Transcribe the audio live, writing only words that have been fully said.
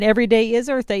Every Day is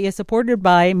Earth Day is supported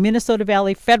by Minnesota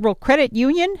Valley Federal Credit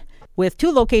Union with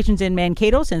 2 locations in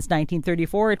Mankato since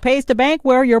 1934. It pays to bank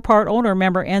where you're part owner,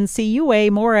 member NCUA.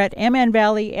 More at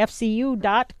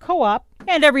mnvalleyfcu.coop.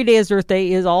 And Every Day is Earth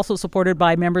Day is also supported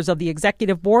by members of the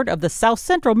Executive Board of the South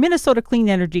Central Minnesota Clean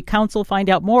Energy Council. Find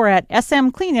out more at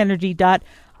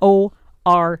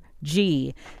smcleanenergy.org.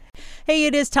 Hey,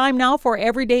 it is time now for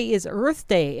Every Day is Earth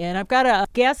Day, and I've got a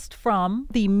guest from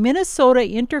the Minnesota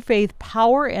Interfaith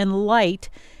Power and Light,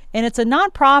 and it's a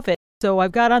nonprofit. So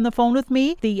I've got on the phone with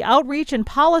me the Outreach and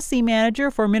Policy Manager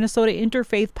for Minnesota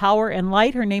Interfaith Power and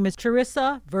Light. Her name is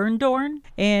Charissa Verdoorn,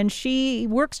 and she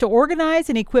works to organize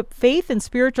and equip faith and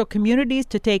spiritual communities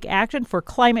to take action for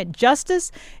climate justice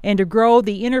and to grow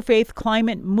the interfaith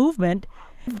climate movement.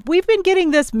 We've been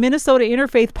getting this Minnesota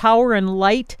Interfaith Power and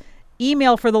Light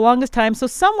email for the longest time. So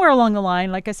somewhere along the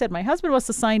line, like I said, my husband must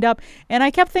have signed up, and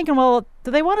I kept thinking, well, do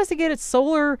they want us to get it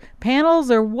solar panels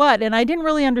or what? And I didn't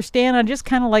really understand. I just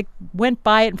kind of went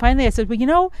by it. And finally I said,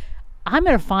 well, I'm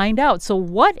going to find out. So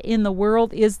what in the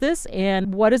world is this,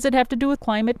 and what does it have to do with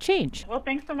climate change? Well,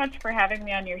 thanks so much for having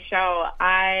me on your show.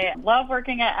 I love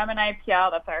working at MNIPL.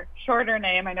 That's our shorter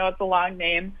name. I know it's a long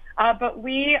name. But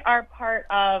we are part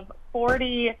of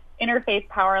 40 interfaith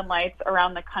power and lights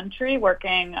around the country,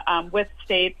 working with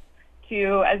states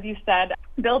to, as you said,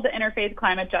 build the interfaith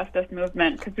climate justice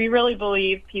movement, because we really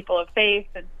believe people of faith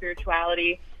and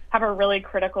spirituality have a really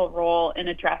critical role in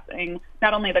addressing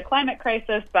not only the climate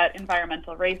crisis, but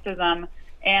environmental racism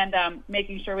and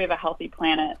making sure we have a healthy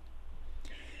planet.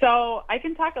 So I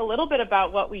can talk a little bit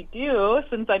about what we do,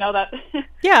 since I know that.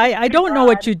 Yeah, I don't know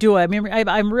what you do. I mean,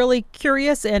 I'm really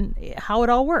curious and how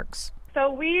it all works. So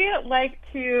we like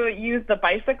to use the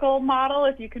bicycle model.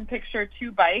 If you can picture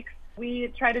 2 bikes,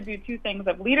 we try to do 2 things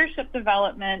of leadership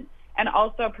development and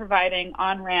also providing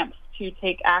on-ramps to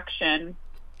take action.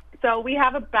 So we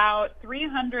have about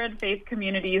 300 faith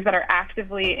communities that are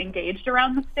actively engaged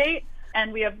around the state,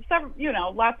 and we have several,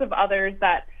 lots of others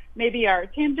that maybe are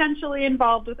tangentially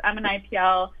involved with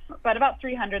MNIPL, but about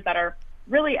 300 that are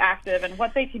really active. And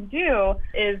what they can do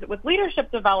is, with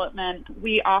leadership development,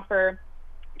 we offer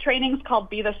trainings called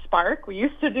Be the Spark. We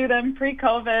used to do them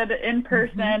pre-COVID in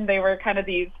person. Mm-hmm. They were kind of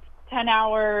these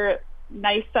 10-hour,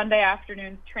 nice Sunday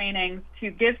afternoon trainings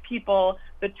to give people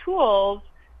the tools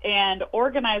and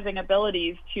organizing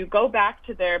abilities to go back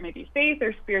to their maybe faith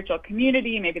or spiritual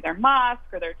community, maybe their mosque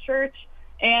or their church,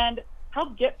 and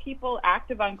help get people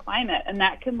active on climate. And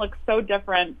that can look so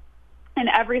different in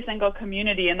every single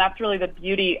community. And that's really the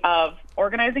beauty of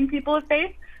organizing people of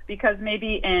faith, because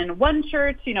maybe in one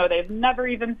church, they've never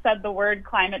even said the word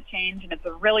climate change, and it's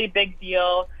a really big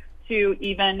deal to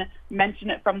even mention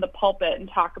it from the pulpit and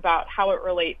talk about how it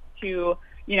relates to,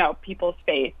 people's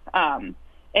faith.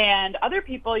 And other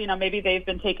people, maybe they've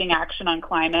been taking action on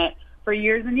climate for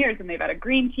years and years, and they've had a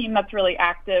green team that's really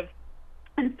active.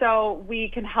 And so we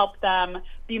can help them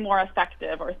be more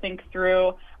effective or think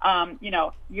through,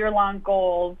 year-long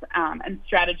goals and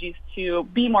strategies to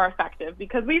be more effective.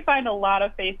 Because we find a lot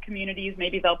of faith communities,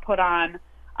 maybe they'll put on,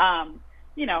 a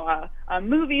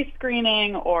movie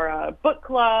screening or a book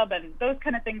club, and those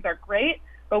kind of things are great.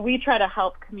 But we try to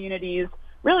help communities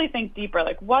really think deeper,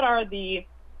 like what are the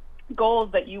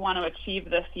goals that you want to achieve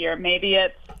this year? Maybe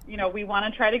it's, we want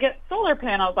to try to get solar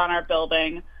panels on our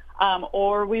building.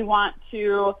 Or we want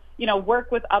to,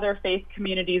 work with other faith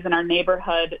communities in our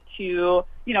neighborhood to,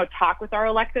 talk with our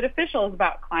elected officials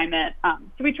about climate.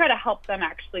 So we try to help them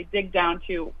actually dig down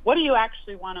to what do you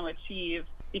actually want to achieve,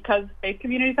 because faith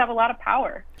communities have a lot of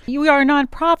power. You are a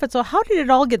nonprofit, so how did it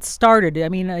all get started? I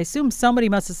mean, I assume somebody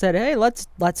must have said, hey, let's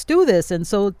do this. And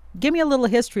so give me a little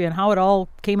history on how it all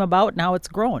came about and how it's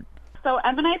grown. So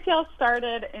MNIPL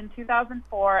started in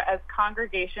 2004 as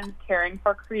Congregations Caring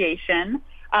for Creation.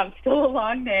 Still a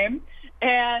long name.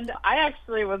 And I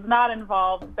actually was not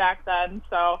involved back then,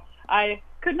 so I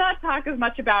could not talk as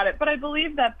much about it. But I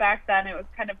believe that back then it was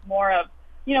kind of more of,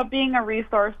 being a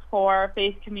resource for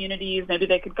faith communities. Maybe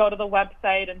they could go to the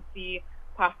website and see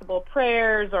possible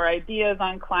prayers or ideas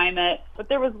on climate. But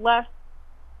there was less,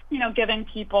 giving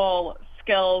people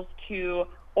skills to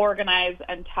organize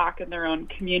and talk in their own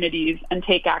communities and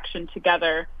take action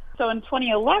together. So in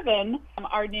 2011,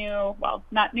 our new, well,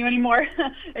 not new anymore,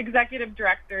 executive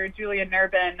director, Julia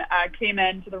Nurbin, came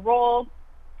into the role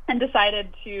and decided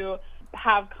to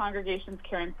have Congregations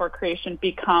Caring for Creation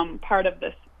become part of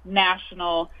this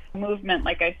national movement,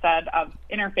 like I said, of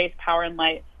interfaith power and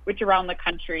light, which around the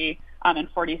country in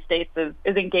 40 states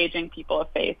is engaging people of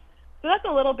faith. So that's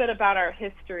a little bit about our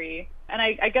history And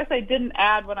I guess I didn't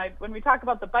add when we talk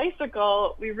about the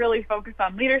bicycle, we really focus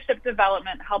on leadership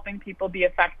development, helping people be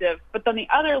effective. But then the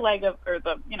other leg of, or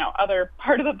the other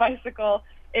part of the bicycle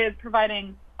is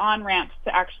providing on-ramps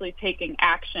to actually taking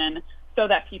action so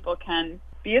that people can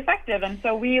be effective. And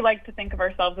so we like to think of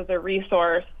ourselves as a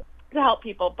resource to help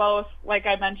people both. Like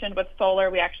I mentioned with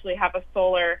solar, we actually have a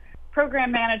solar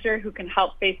program manager who can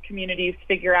help faith communities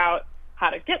figure out how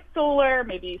to get solar,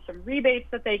 maybe some rebates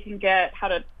that they can get, how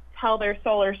to tell their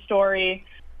solar story,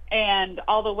 and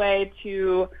all the way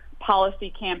to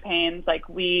policy campaigns. Like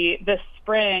we, this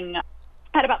spring,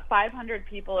 had about 500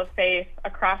 people of faith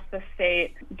across the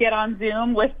state get on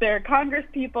Zoom with their Congress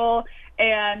people,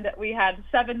 and we had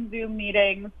 7 Zoom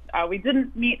meetings. We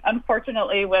didn't meet,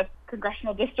 unfortunately, with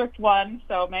Congressional District 1,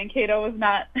 so Mankato was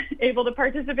not able to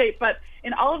participate, but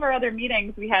in all of our other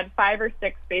meetings, we had 5 or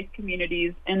 6 faith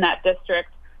communities in that district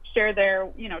share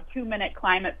their 2-minute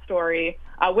climate story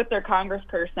with their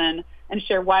congressperson and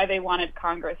share why they wanted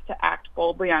Congress to act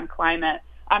boldly on climate.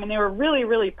 And they were really,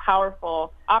 really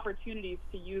powerful opportunities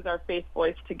to use our faith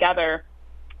voice together,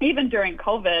 even during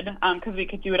COVID, because we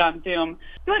could do it on Zoom.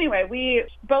 So anyway, we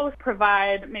both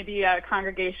provide, maybe a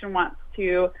congregation wants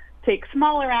to take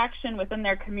smaller action within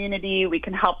their community, we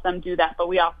can help them do that, but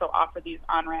we also offer these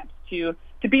on-ramps to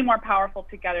be more powerful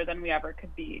together than we ever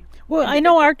could be. Well, I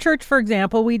know our church, for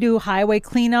example, we do highway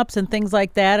cleanups and things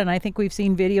like that, and I think we've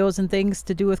seen videos and things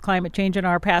to do with climate change, and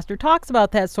our pastor talks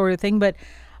about that sort of thing, but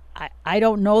I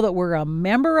don't know that we're a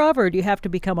member of, or do you have to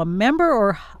become a member,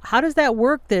 or how does that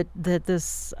work? That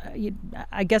this,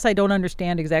 I guess I don't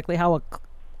understand exactly how a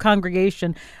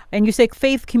congregation, and you say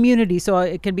faith community, so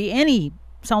it can be any,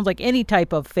 sounds like any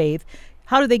type of faith.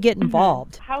 How do they get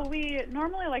involved? How we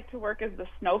normally like to work is the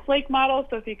snowflake model.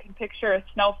 So if you can picture a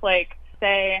snowflake,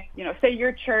 say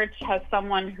your church has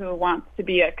someone who wants to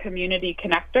be a community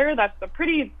connector. That's a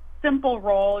pretty simple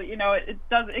role.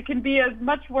 It can be as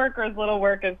much work or as little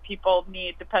work as people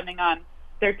need depending on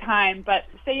their time. But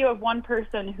say you have one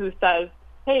person who says,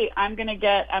 hey, I'm going to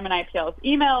get MNIPL's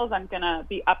emails. I'm going to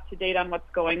be up to date on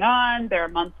what's going on. There are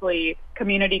monthly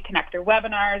community connector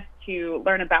webinars to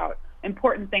learn about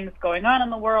important things going on in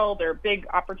the world or big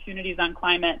opportunities on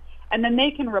climate. And then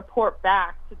they can report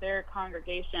back to their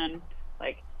congregation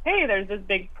like, hey, there's this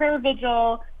big prayer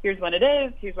vigil. Here's when it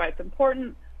is. Here's why it's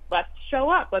important. Let's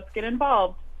show up, let's get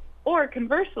involved. Or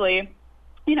conversely,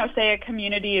 say a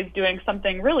community is doing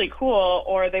something really cool,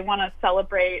 or they want to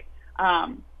celebrate,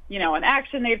 an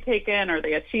action they've taken, or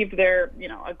they achieved their,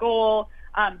 a goal.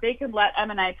 They can let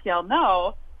MNIPL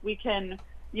know. We can,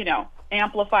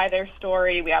 amplify their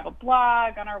story. We have a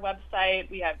blog on our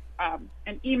website. We have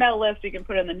an email list we can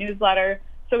put in the newsletter,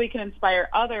 so we can inspire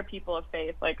other people of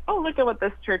faith. Like, oh, look at what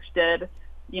this church did.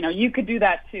 You could do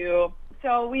that too.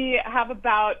 So we have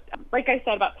about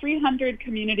 300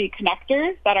 community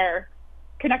connectors that are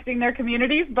connecting their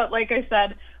communities. But like I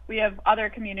said, we have other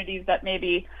communities that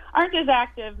maybe aren't as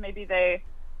active. Maybe they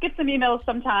get some emails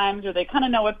sometimes, or they kind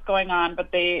of know what's going on,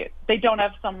 but they don't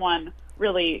have someone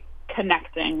really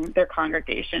connecting their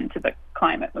congregation to the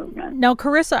climate movement. Now,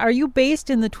 Charissa, are you based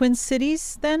in the Twin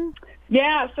Cities then?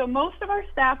 Yeah, so most of our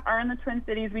staff are in the Twin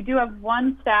Cities. We do have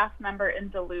one staff member in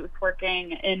Duluth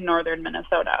working in northern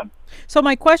Minnesota. So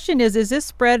my question is this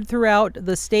spread throughout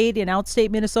the state in outstate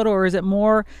Minnesota, or is it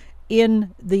more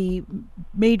in the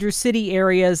major city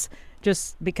areas?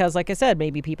 Just because, like I said,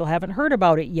 maybe people haven't heard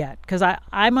about it yet, because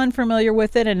I'm unfamiliar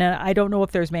with it, and I don't know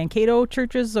if there's Mankato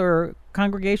churches or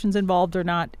congregations involved or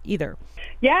not either.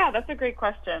 Yeah, that's a great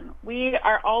question. We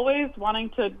are always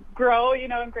wanting to grow,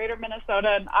 in greater Minnesota,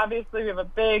 and obviously we have a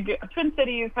big Twin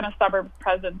Cities kind of suburbs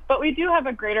presence, but we do have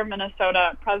a greater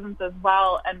Minnesota presence as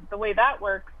well, and the way that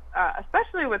works,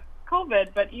 especially with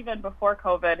COVID, but even before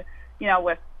COVID,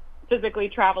 with physically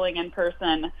traveling in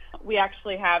person, we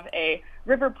actually have a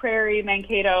River Prairie,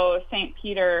 Mankato, St.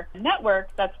 Peter network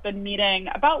that's been meeting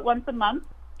about once a month,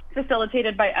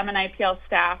 facilitated by MNIPL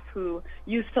staff who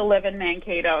used to live in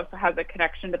Mankato, so has a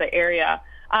connection to the area.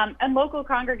 And local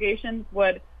congregations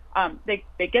would, they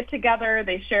get together,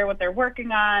 they share what they're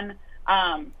working on.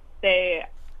 They,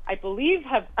 I believe,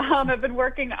 have been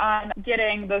working on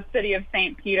getting the city of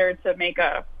St. Peter to make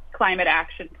a climate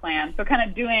action plan, so kind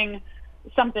of doing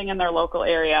something in their local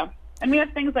area. And we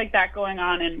have things like that going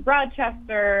on in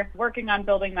Rochester, working on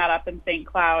building that up in St.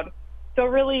 Cloud. So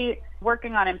really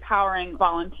working on empowering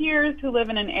volunteers who live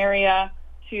in an area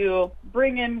to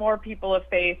bring in more people of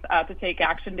faith to take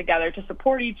action together, to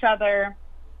support each other,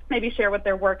 maybe share what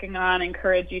they're working on,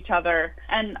 encourage each other.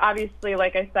 And obviously,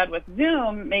 like I said, with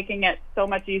Zoom, making it so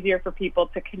much easier for people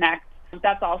to connect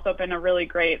That's also been a really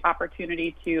great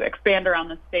opportunity to expand around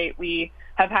the state. We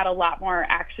have had a lot more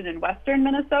action in western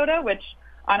Minnesota, which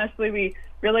honestly we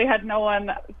really had no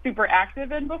one super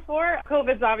active in before.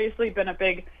 COVID's obviously been a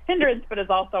big hindrance, but has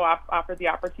also offered the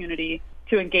opportunity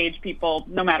to engage people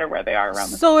no matter where they are around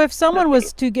the state. So if someone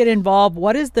was to get involved,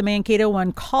 what is the Mankato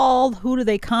one called? Who do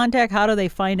they contact? How do they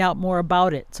find out more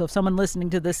about it? So if someone listening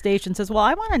to this station says, well,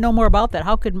 I want to know more about that,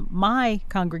 how could my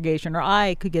congregation or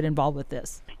I could get involved with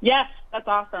this? Yes, that's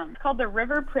awesome. It's called the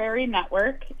River Prairie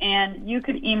Network, and you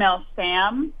could email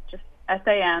Sam, just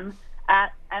SAM,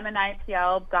 at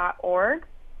mnipl.org.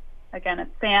 Again,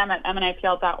 it's Sam at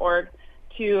mnipl.org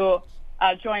to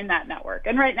join that network.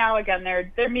 And right now, again,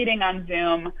 they're meeting on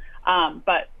Zoom,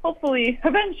 but hopefully,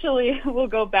 eventually, we'll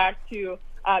go back to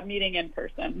meeting in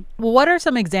person. Well, what are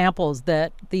some examples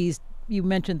that you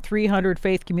mentioned 300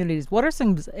 faith communities, what are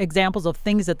some examples of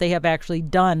things that they have actually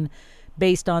done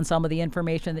based on some of the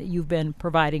information that you've been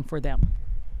providing for them?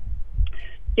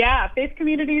 Yeah, faith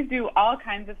communities do all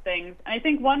kinds of things. And I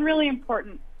think one really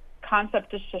important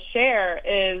concept just to share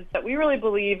is that we really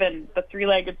believe in the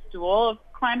three-legged stool of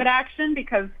climate action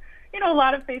because, a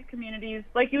lot of faith communities,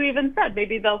 like you even said,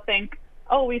 maybe they'll think,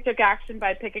 oh, we took action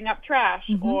by picking up trash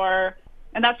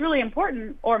and that's really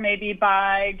important, or maybe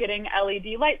by getting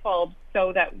LED light bulbs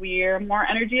so that we're more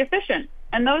energy efficient.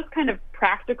 And those kind of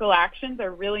practical actions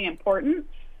are really important.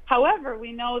 However,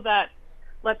 we know that,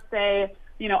 let's say,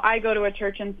 I go to a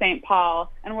church in St.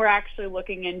 Paul and we're actually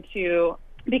looking into,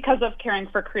 because of caring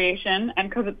for creation and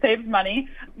because it saves money,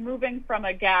 moving from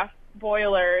a gas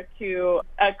boiler to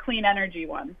a clean energy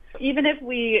one. Even if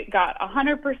we got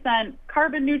 100%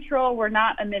 carbon neutral, we're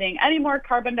not emitting any more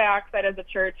carbon dioxide as a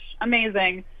church.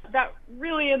 Amazing. That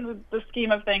really, in the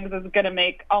scheme of things, is going to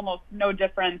make almost no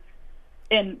difference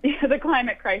in the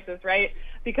climate crisis, right?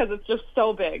 Because it's just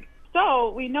so big.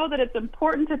 So we know that it's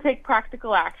important to take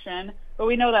practical action, but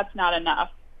we know that's not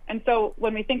enough. And so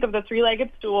when we think of the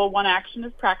three-legged stool, one action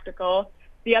is practical.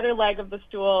 The other leg of the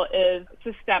stool is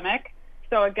systemic.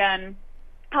 So again,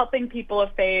 helping people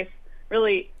of faith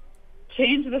really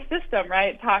change the system,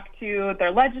 right? Talk to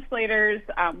their legislators.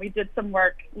 We did some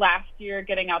work last year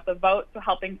getting out the vote, so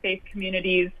helping faith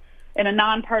communities in a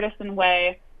nonpartisan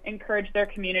way encourage their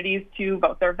communities to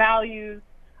vote their values,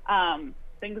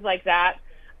 things like that.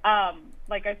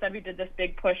 Like I said, we did this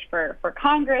big push for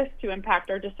Congress to impact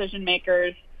our decision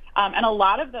makers. And a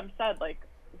lot of them said,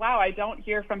 wow, I don't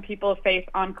hear from people of faith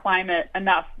on climate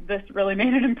enough. This really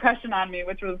made an impression on me,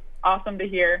 which was awesome to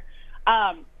hear.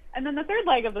 And then the third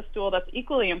leg of the stool that's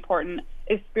equally important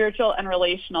is spiritual and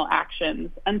relational actions.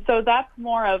 And so that's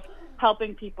more of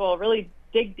helping people really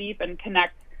dig deep and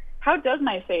connect. How does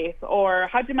my faith or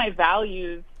how do my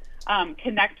values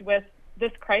connect with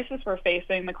this crisis we're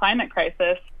facing, the climate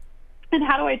crisis? And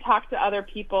how do I talk to other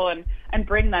people and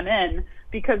bring them in?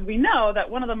 Because we know that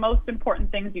one of the most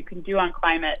important things you can do on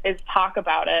climate is talk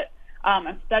about it.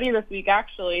 A study this week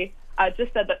actually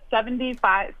just said that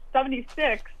 76%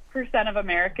 of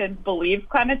Americans believe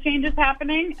climate change is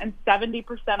happening and 70%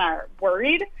 are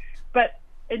worried. But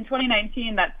in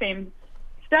 2019, that same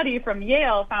study from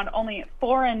Yale found only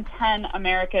 4 in 10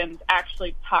 Americans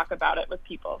actually talk about it with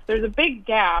people. So there's a big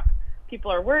gap.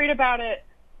 People are worried about it,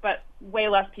 but way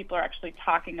less people are actually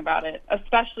talking about it,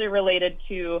 especially related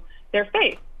to their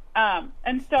faith.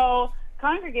 And so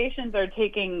congregations are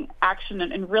taking action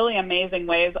in really amazing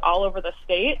ways all over the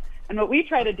state. And what we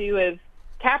try to do is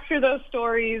capture those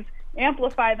stories,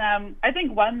 amplify them. I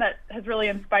think one that has really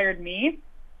inspired me,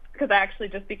 because I actually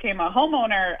just became a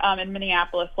homeowner in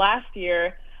Minneapolis last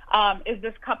year, is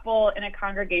this couple in a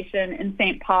congregation in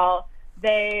St. Paul.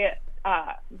 They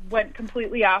went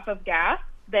completely off of gas.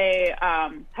 They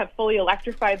have fully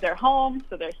electrified their home,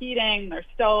 so their heating, their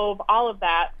stove, all of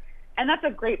that. And that's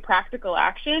a great practical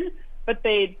action, but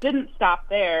they didn't stop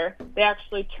there. They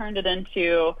actually turned it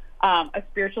into a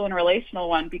spiritual and relational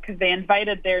one because they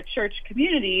invited their church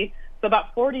community. So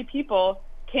about 40 people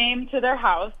came to their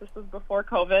house. This was before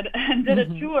COVID, and did a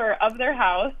tour of their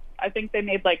house. I think they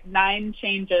made 9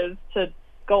 changes to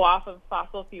go off of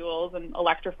fossil fuels and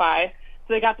electrify.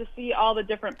 So they got to see all the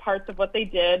different parts of what they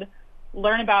did,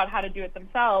 learn about how to do it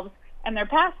themselves, and their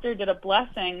pastor did a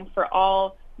blessing for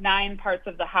all 9 parts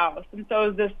of the house. And so it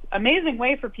was this amazing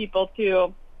way for people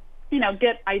to,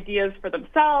 get ideas for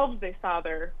themselves. They saw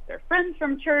their friends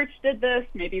from church did this.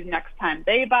 Maybe next time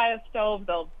they buy a stove,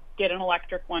 they'll get an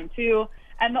electric one too.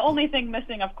 And the only thing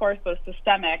missing, of course, was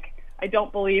systemic. I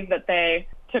don't believe that they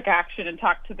took action and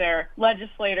talked to their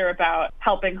legislator about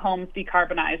helping homes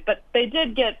decarbonize. But they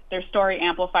did get their story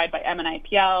amplified by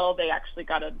MNIPL. They actually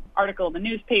got an article in the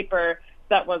newspaper.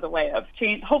 that was a way of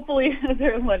change. Hopefully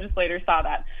their legislators saw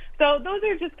that. So those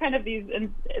are just kind of these,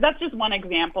 and that's just one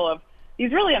example of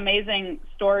these really amazing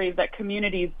stories that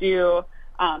communities do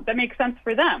that make sense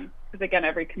for them. Because again,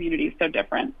 every community is so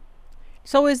different.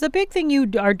 So is the big thing you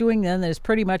are doing then is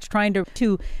pretty much trying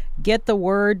to get the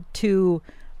word to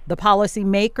the policy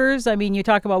makers? I mean, you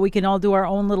talk about we can all do our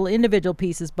own little individual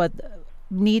pieces, but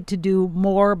need to do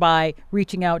more by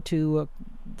reaching out to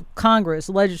Congress,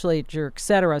 legislature, et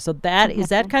cetera. So that is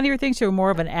that kind of your thing? So you're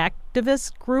more of an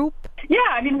activist group? Yeah,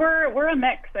 I mean, we're a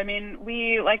mix. I mean,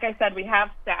 like I said, we have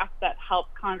staff that help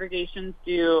congregations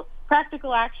do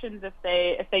practical actions if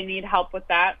they need help with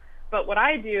that. But what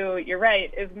I do, you're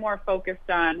right, is more focused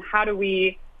on how do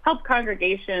we help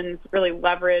congregations really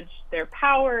leverage their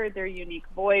power, their unique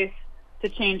voice to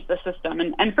change the system.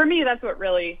 And for me, that's what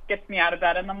really gets me out of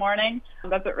bed in the morning.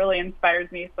 That's what really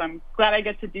inspires me. So I'm glad I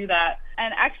get to do that.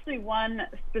 And actually one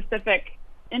specific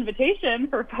invitation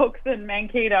for folks in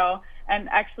Mankato and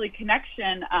actually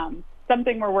connection,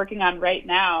 something we're working on right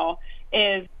now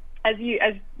is, as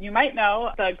you might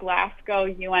know, the Glasgow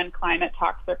UN climate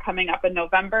talks are coming up in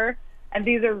November. And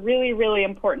these are really, really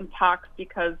important talks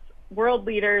because world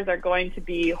leaders are going to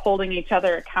be holding each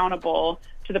other accountable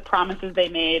to the promises they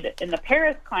made in the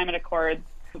Paris Climate Accords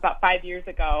about 5 years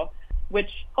ago, which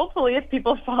hopefully, if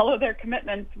people follow their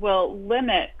commitments, will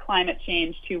limit climate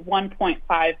change to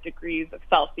 1.5 degrees of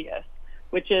Celsius,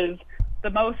 which is the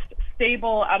most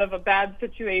stable out of a bad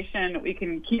situation we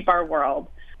can keep our world.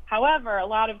 However, a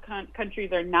lot of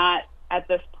countries are not at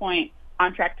this point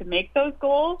on track to make those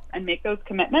goals and make those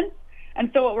commitments.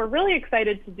 And so what we're really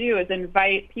excited to do is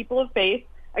invite people of faith,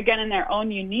 again, in their own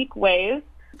unique ways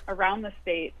around the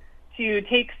state, to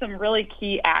take some really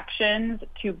key actions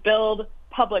to build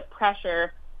public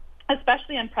pressure,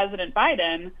 especially on President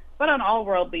Biden, but on all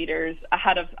world leaders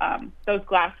ahead of those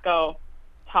Glasgow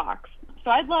talks.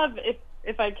 So I'd love,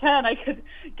 if I can, I could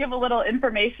give a little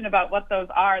information about what those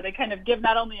are. They kind of give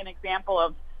not only an example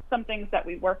of some things that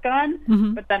we work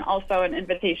on, but then also an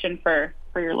invitation for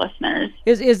your listeners.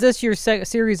 Is this your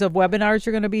series of webinars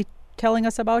you're going to be telling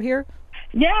us about here?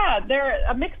 Yeah, they're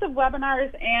a mix of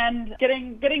webinars and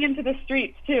getting into the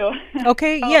streets too.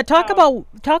 Okay, yeah. Talk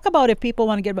about if people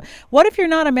want to get. What if you're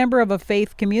not a member of a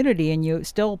faith community and you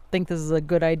still think this is a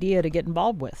good idea to get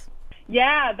involved with?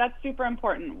 Yeah, that's super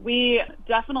important. We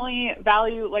definitely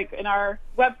value, like in our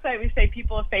website, we say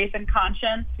people of faith and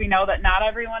conscience. We know that not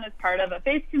everyone is part of a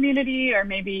faith community, or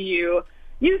maybe you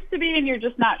used to be and you're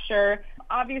just not sure.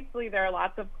 Obviously, there are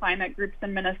lots of climate groups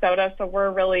in Minnesota, so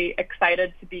we're really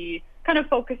excited to be kind of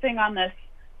focusing on this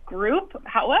group.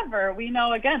 However, we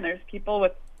know, again, there's people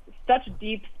with such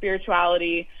deep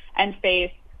spirituality and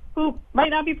faith who might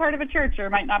not be part of a church or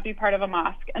might not be part of a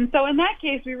mosque. And so in that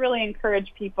case, we really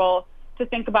encourage people to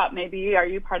think about, maybe are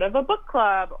you part of a book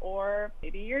club, or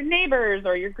maybe your neighbors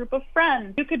or your group of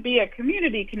friends. You could be a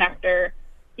community connector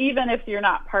even if you're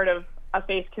not part of a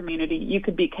faith community. You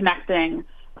could be connecting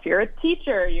if you're a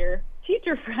teacher, your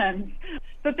teacher friends,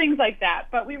 so things like that.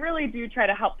 But we really do try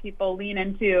to help people lean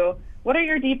into, what are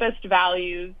your deepest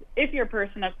values? If you're a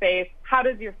person of faith, how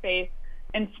does your faith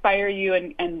inspire you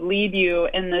and lead you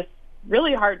in this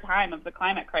really hard time of the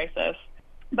climate crisis?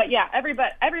 But yeah,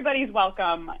 everybody's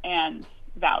welcome and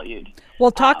valued.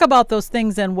 Well, talk about those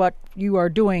things and what you are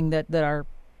doing that are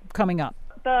coming up.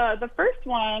 The first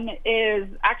one is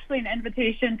actually an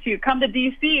invitation to come to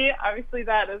D.C. Obviously,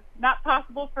 that is not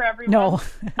possible for everyone. No.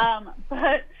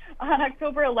 But on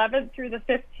October 11th through the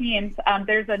 15th,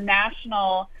 there's a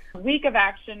national week of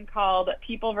action called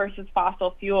People versus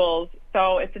Fossil Fuels.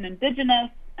 So it's an indigenous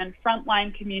and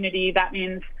frontline community. That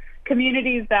means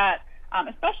communities that,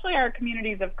 especially our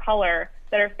communities of color,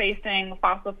 that are facing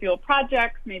fossil fuel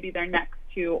projects. Maybe they're next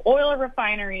to oil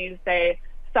refineries. They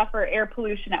suffer air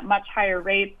pollution at much higher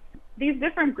rates. These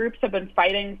different groups have been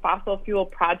fighting fossil fuel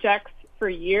projects for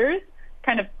years,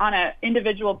 kind of on an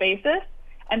individual basis,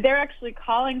 and they're actually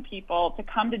calling people to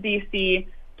come to D.C.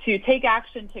 to take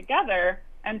action together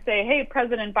and say, hey,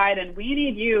 President Biden, we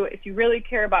need you, if you really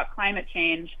care about climate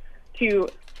change, to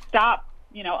stop,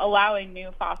 allowing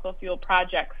new fossil fuel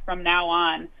projects from now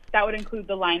on. That would include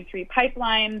the Line 3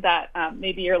 pipeline that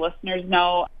maybe your listeners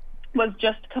know was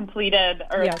just completed,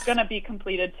 or Yes. It's going to be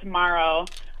completed tomorrow.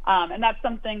 And that's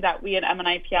something that we at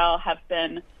MNIPL have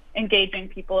been engaging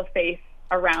people of faith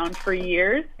around for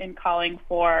years in calling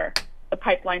for the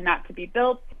pipeline not to be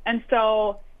built. And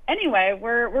so anyway,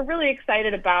 we're really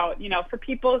excited about, for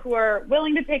people who are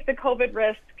willing to take the COVID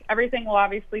risk, everything will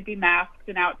obviously be masked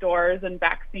and outdoors, and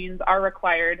vaccines are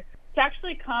required, to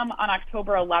actually come on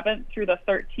October 11th through the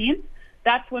 13th.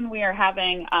 That's when we are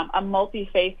having a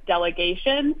multi-faith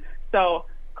delegation. So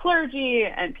clergy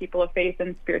and people of faith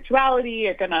and spirituality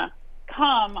are going to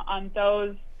come on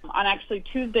actually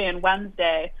Tuesday and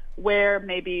Wednesday, where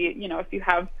maybe, if you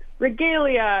have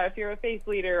regalia, if you're a faith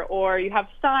leader, or you have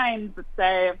signs that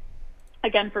say,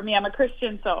 again, for me, I'm a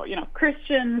Christian, so,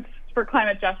 Christians for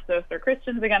climate justice or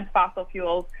Christians against fossil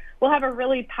fuels, we'll have a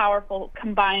really powerful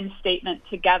combined statement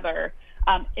together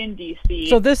in D.C.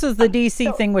 So this is the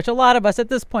D.C. thing, which a lot of us at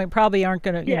this point probably aren't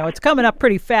going to, it's coming up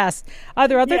pretty fast. Are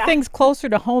there other things closer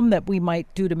to home that we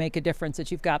might do to make a difference that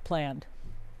you've got planned?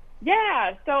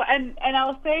 Yeah, so, and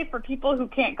I'll say for people who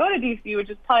can't go to D.C., which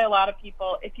is probably a lot of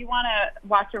people, if you want to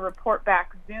watch a report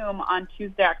back Zoom on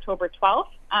Tuesday, October 12th,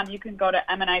 you can go to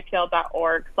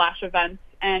mnipl.org/events,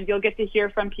 and you'll get to hear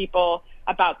from people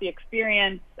about the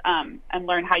experience and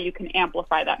learn how you can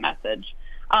amplify that message.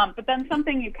 But then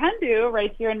something you can do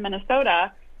right here in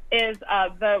Minnesota is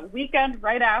the weekend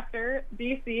right after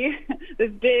D.C., this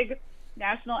big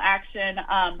national action,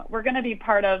 we're going to be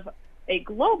part of a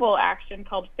global action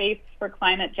called Faiths for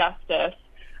Climate Justice,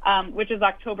 which is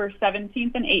October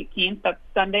 17th and 18th. That's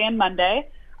Sunday and Monday.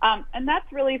 And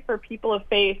that's really for people of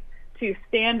faith to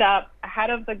stand up ahead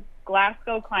of the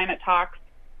Glasgow climate talks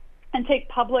and take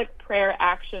public prayer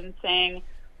action saying,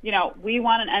 we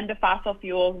want an end to fossil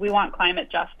fuels, we want climate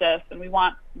justice, and we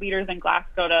want leaders in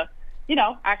Glasgow to,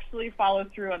 actually follow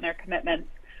through on their commitments.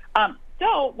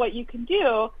 So what you can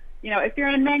do, if you're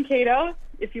in Mankato,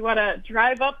 if you want to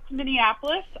drive up to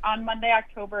Minneapolis on Monday,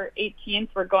 October 18th,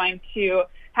 we're going to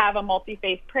have a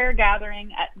multi-faith prayer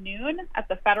gathering at noon at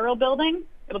the Federal Building.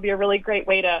 It'll be a really great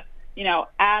way to,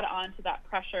 add on to that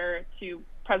pressure to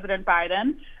President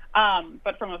Biden,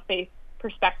 but from a faith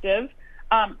perspective.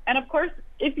 And of course,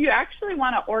 if you actually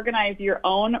want to organize your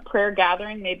own prayer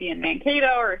gathering, maybe in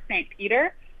Mankato or St.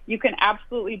 Peter, you can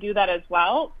absolutely do that as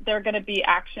well. There are going to be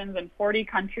actions in 40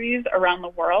 countries around the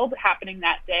world happening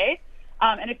that day.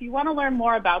 And if you want to learn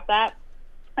more about that,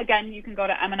 again, you can go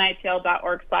to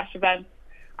mnipl.org/events,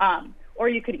 or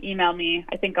you could email me.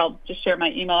 I think I'll just share my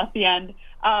email at the end,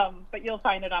 but you'll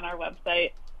find it on our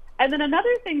website. And then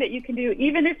another thing that you can do,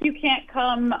 even if you can't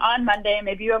come on Monday,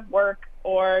 maybe you have work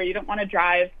or you don't want to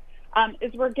drive,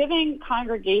 is we're giving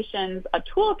congregations a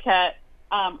toolkit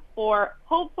for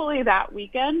hopefully that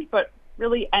weekend, but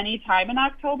really any time in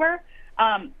October,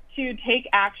 to take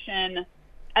action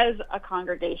as a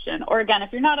congregation. Or again,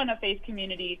 if you're not in a faith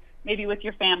community, maybe with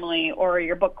your family or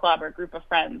your book club or group of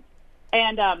friends.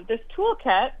 And this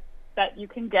toolkit that you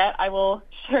can get, I will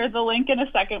share the link in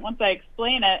a second once I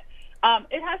explain it.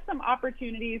 It has some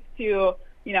opportunities to,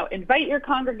 invite your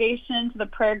congregation to the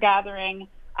prayer gathering.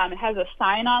 It has a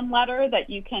sign-on letter that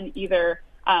you can either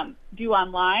do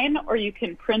online or you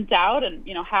can print out and,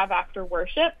 have after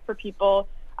worship for people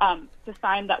to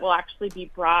sign that will actually be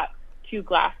brought to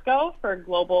Glasgow for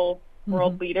global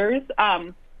world leaders.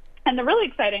 And the really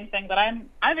exciting thing that I'm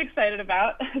excited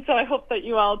about, so I hope that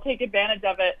you all take advantage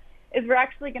of it, is we're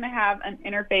actually going to have an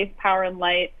Interfaith Power and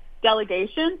Light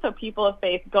delegation, so people of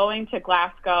faith going to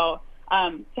Glasgow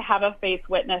to have a faith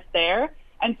witness there.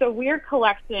 And so we're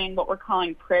collecting what we're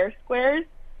calling prayer squares,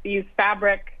 these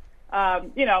fabric,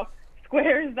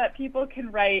 squares that people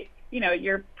can write,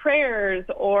 your prayers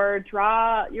or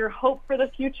draw your hope for the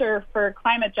future for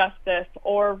climate justice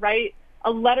or write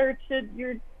a letter to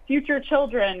your future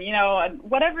children,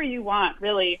 whatever you want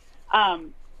really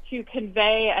to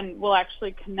convey, and we'll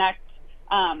actually connect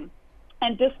and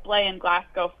display in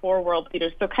Glasgow for world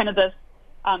leaders. So kind of this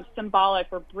symbolic,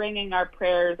 we're bringing our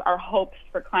prayers, our hopes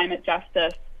for climate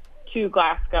justice to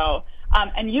Glasgow.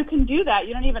 And you can do that.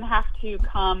 You don't even have to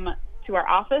come to our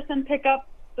office and pick up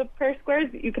the prayer squares.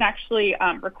 You can actually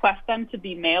request them to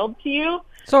be mailed to you.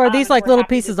 So are these like little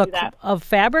pieces of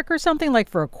fabric or something, like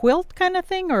for a quilt kind of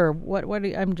thing, or what?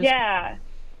 I'm just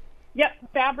Yep,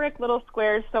 fabric, little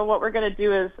squares. So what we're going to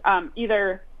do is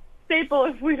either staple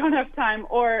if we don't have time,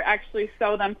 or actually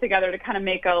sew them together to kind of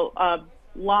make a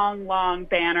long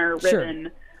banner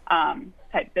ribbon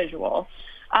type visual.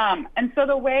 And so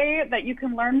the way that you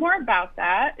can learn more about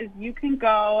that is you can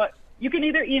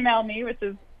either email me, which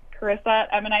is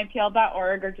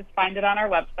Charissa@mnipl.org, or just find it on our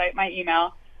website, my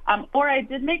email. Or I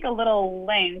did make a little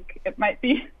link. It might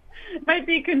be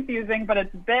confusing, but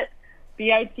it's bit.ly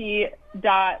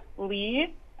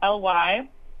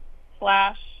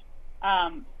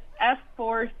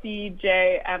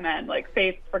 /F4CJMN, like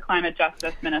Faith for Climate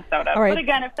Justice, Minnesota. All right. But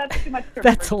again, if that's too much to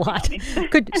that's a lot.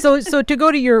 So to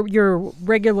go to your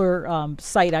regular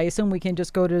site, I assume we can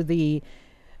just go to the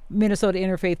Minnesota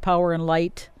Interfaith Power and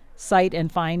Light site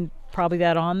and find probably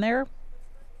that on there?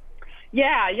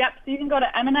 Yeah, yep. So you can go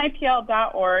to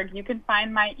mnipl.org. You can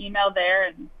find my email there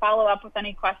and follow up with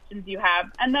any questions you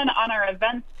have. And then on our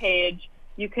events page,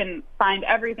 you can find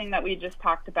everything that we just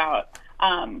talked about.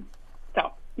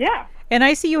 Yeah. And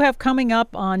I see you have coming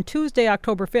up on Tuesday,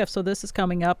 October 5th, so this is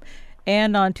coming up,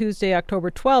 and on Tuesday, October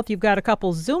 12th, you've got a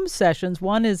couple Zoom sessions.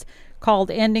 One is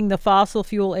called Ending the Fossil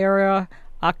Fuel Era,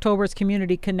 October's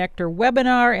Community Connector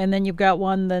webinar, and then you've got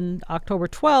one then October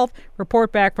 12th,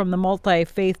 report back from the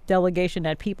multi-faith delegation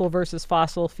at People versus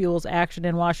Fossil Fuels Action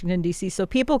in Washington, D.C. So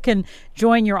people can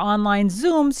join your online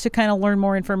Zooms to kind of learn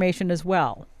more information as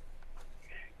well.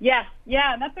 Yes,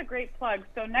 yeah, and that's a great plug.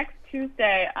 So next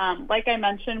Tuesday, like I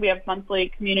mentioned, we have monthly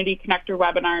community connector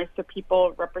webinars, so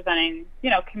people representing,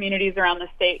 communities around the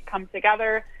state come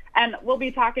together, and we'll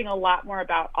be talking a lot more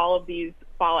about all of these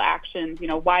fall actions,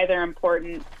 why they're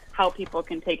important, how people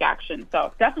can take action.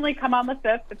 So definitely come on the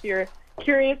 5th if you're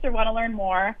curious or want to learn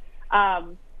more.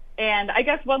 And I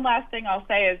guess one last thing I'll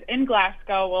say is in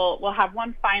Glasgow, we'll have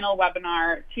one final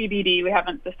webinar, TBD. We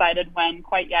haven't decided when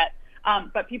quite yet,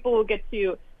 but people will get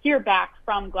to hear back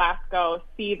from Glasgow,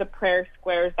 see the prayer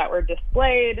squares that were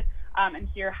displayed, and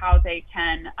hear how they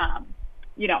can,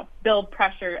 build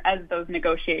pressure as those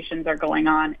negotiations are going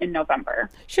on in November.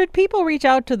 Should people reach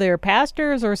out to their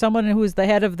pastors or someone who is the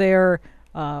head of their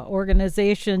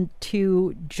organization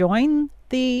to join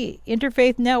the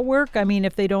Interfaith Network? I mean,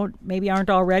 if they aren't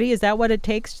already, is that what it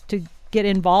takes to get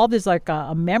involved? Is like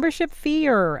a membership fee,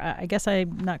 or I guess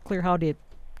I'm not clear how to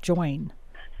join.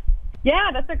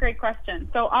 Yeah, that's a great question.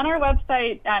 So on our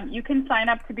website, you can sign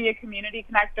up to be a community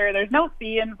connector. There's no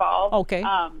fee involved. Okay.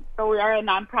 So we are a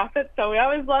nonprofit, so we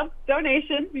always love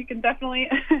donations. You can definitely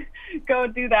go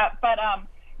do that. But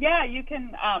yeah, you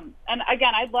can. And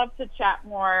again, I'd love to chat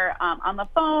more on the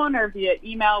phone or via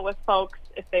email with folks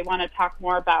if they want to talk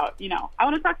more about, I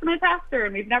want to talk to my pastor,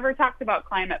 and we've never talked about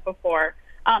climate before.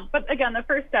 But again, the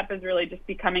first step is really just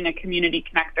becoming a community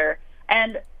connector.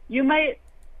 And you might,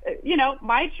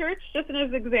 my church, just as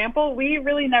an example, we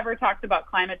really never talked about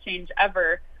climate change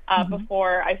ever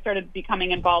before I started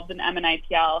becoming involved in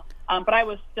MNIPL. But I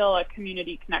was still a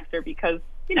community connector because,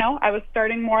 I was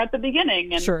starting more at the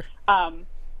beginning. And, sure.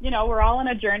 We're all on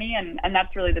a journey, and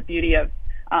that's really the beauty of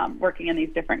working in these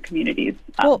different communities,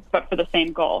 but for the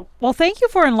same goal. Well, thank you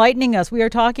for enlightening us. We are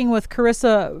talking with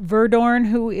Charissa Verdoorn,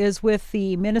 who is with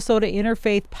the Minnesota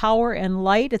Interfaith Power and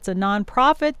Light. It's a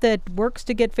nonprofit that works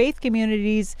to get faith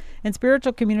communities and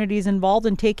spiritual communities involved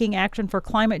in taking action for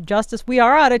climate justice. We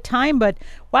are out of time, but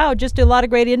wow, just a lot of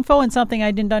great info and something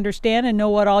I didn't understand and know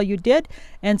what all you did.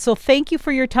 And so thank you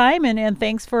for your time, and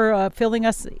thanks for filling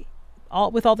us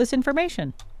with all this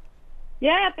information.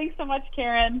 Yeah, thanks so much,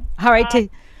 Karen. All right,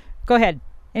 go ahead.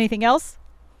 Anything else?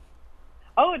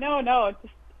 Oh, no.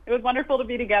 It was wonderful to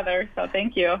be together, so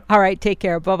thank you. All right, take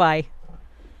care. Bye-bye.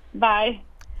 Bye.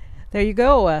 There you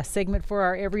go, a segment for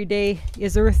our Everyday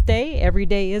is Earth Day.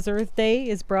 Everyday is Earth Day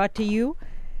is brought to you,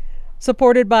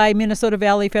 supported by Minnesota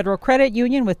Valley Federal Credit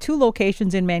Union with 2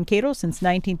 locations in Mankato since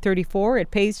 1934. It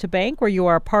pays to bank where you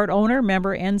are part owner,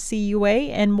 member NCUA,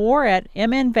 and more at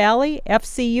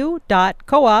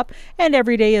mnvalleyfcu.coop. And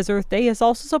Every Day is Earth Day is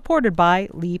also supported by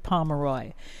Lee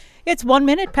Pomeroy. It's 1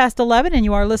 minute past 11, and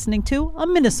you are listening to A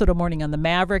Minnesota Morning on the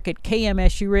Maverick at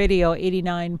KMSU Radio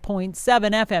 89.7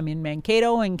 FM in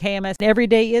Mankato, and KMS Every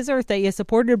Day is Earth Day is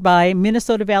supported by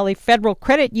Minnesota Valley Federal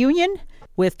Credit Union.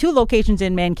 With 2 locations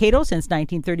in Mankato since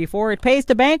 1934, it pays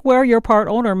to bank where you're part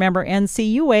owner, member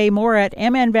NCUA. More at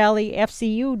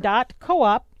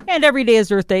mnvalleyfcu.coop. And Every Day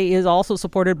is Earth Day is also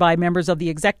supported by members of the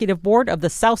Executive Board of the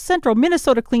South Central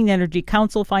Minnesota Clean Energy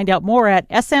Council. Find out more at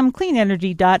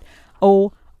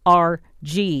smcleanenergy.org.